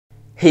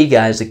Hey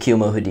guys, Akil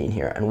Mohideen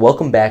here, and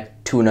welcome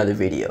back to another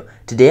video.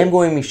 Today I'm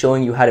going to be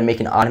showing you how to make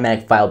an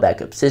automatic file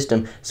backup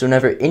system, so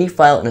whenever any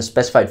file in a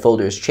specified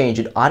folder is changed,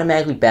 it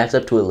automatically backs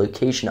up to a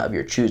location of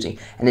your choosing,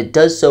 and it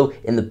does so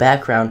in the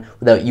background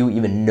without you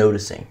even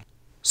noticing.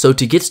 So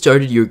to get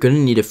started, you're going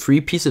to need a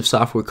free piece of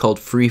software called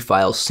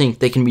RealTime Sync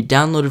that can be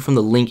downloaded from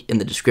the link in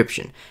the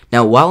description.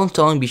 Now while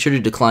installing, be sure to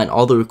decline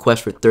all the requests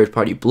for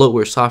third-party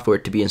bloatware software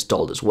to be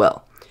installed as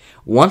well.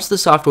 Once the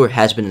software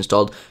has been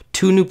installed,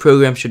 two new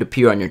programs should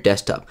appear on your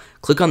desktop.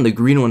 Click on the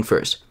green one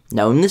first.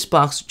 Now in this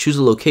box, choose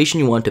a location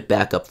you want to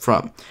back up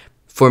from.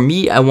 For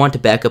me, I want to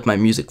back up my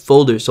music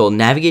folder, so I'll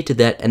navigate to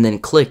that and then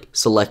click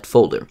Select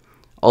Folder.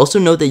 Also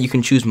note that you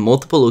can choose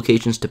multiple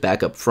locations to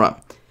back up from.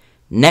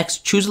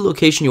 Next, choose a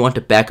location you want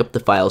to back up the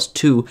files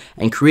to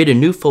and create a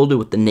new folder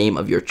with the name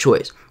of your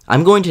choice.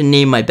 I'm going to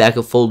name my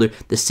backup folder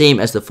the same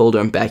as the folder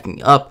I'm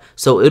backing up,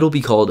 so it'll be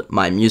called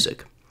My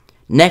Music.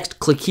 Next,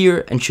 click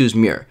here and choose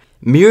Mirror.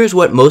 Mirror is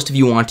what most of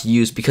you want to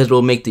use because it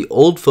will make the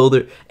old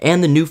folder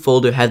and the new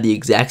folder have the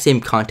exact same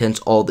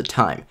contents all the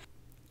time.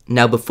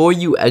 Now before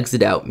you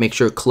exit out, make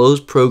sure Close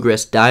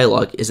Progress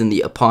dialog is in the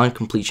Upon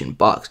Completion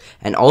box,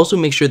 and also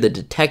make sure the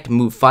Detect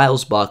Move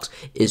Files box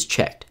is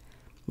checked.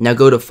 Now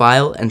go to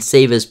File and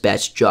Save as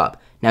Batch Job.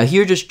 Now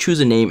here just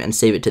choose a name and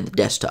save it to the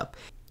desktop.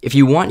 If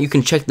you want, you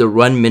can check the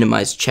Run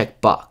Minimize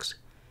check box.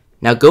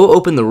 Now go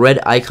open the red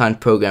icon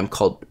program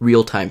called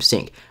RealTime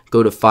Sync.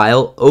 Go to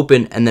File,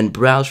 Open, and then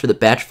browse for the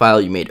batch file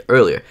you made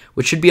earlier,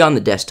 which should be on the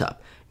desktop.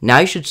 Now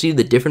you should see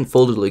the different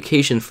folder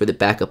locations for the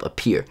backup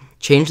appear.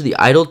 Change the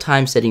idle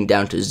time setting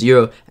down to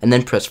 0, and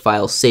then press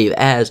File, Save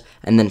As,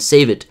 and then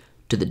save it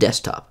to the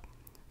desktop.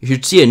 You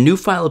should see a new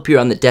file appear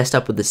on the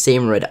desktop with the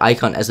same red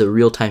icon as the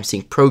RealTime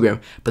Sync program,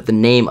 but the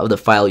name of the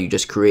file you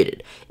just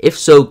created. If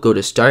so, go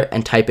to Start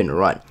and type in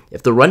Run.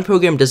 If the Run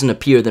program doesn't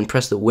appear, then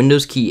press the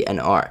Windows key and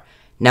R.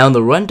 Now in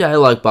the Run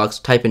dialog box,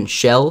 type in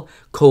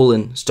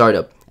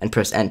shell:startup and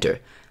press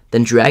Enter.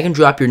 Then drag and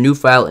drop your new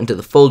file into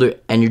the folder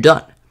and you're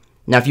done.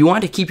 Now if you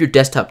want to keep your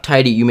desktop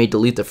tidy, you may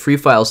delete the Free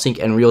File Sync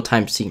and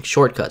RealTime Sync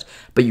shortcuts,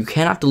 but you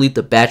cannot delete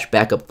the batch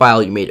backup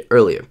file you made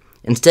earlier.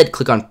 Instead,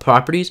 click on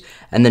Properties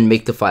and then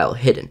make the file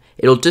hidden.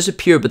 It'll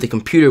disappear, but the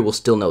computer will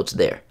still know it's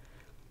there.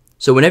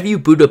 So whenever you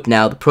boot up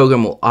now, the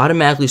program will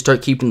automatically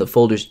start keeping the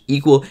folders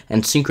equal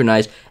and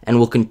synchronized and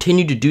will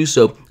continue to do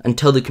so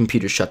until the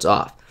computer shuts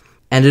off.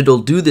 And it'll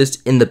do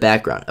this in the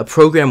background. A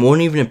program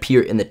won't even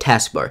appear in the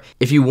taskbar.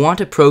 If you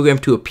want a program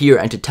to appear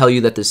and to tell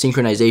you that the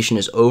synchronization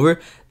is over,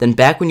 then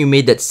back when you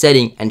made that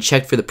setting and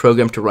checked for the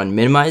program to run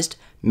minimized,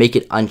 make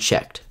it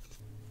unchecked.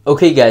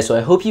 Okay guys, so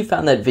I hope you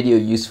found that video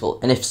useful,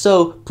 and if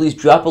so, please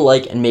drop a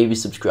like and maybe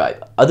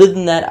subscribe. Other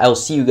than that, I will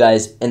see you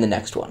guys in the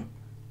next one.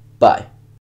 Bye.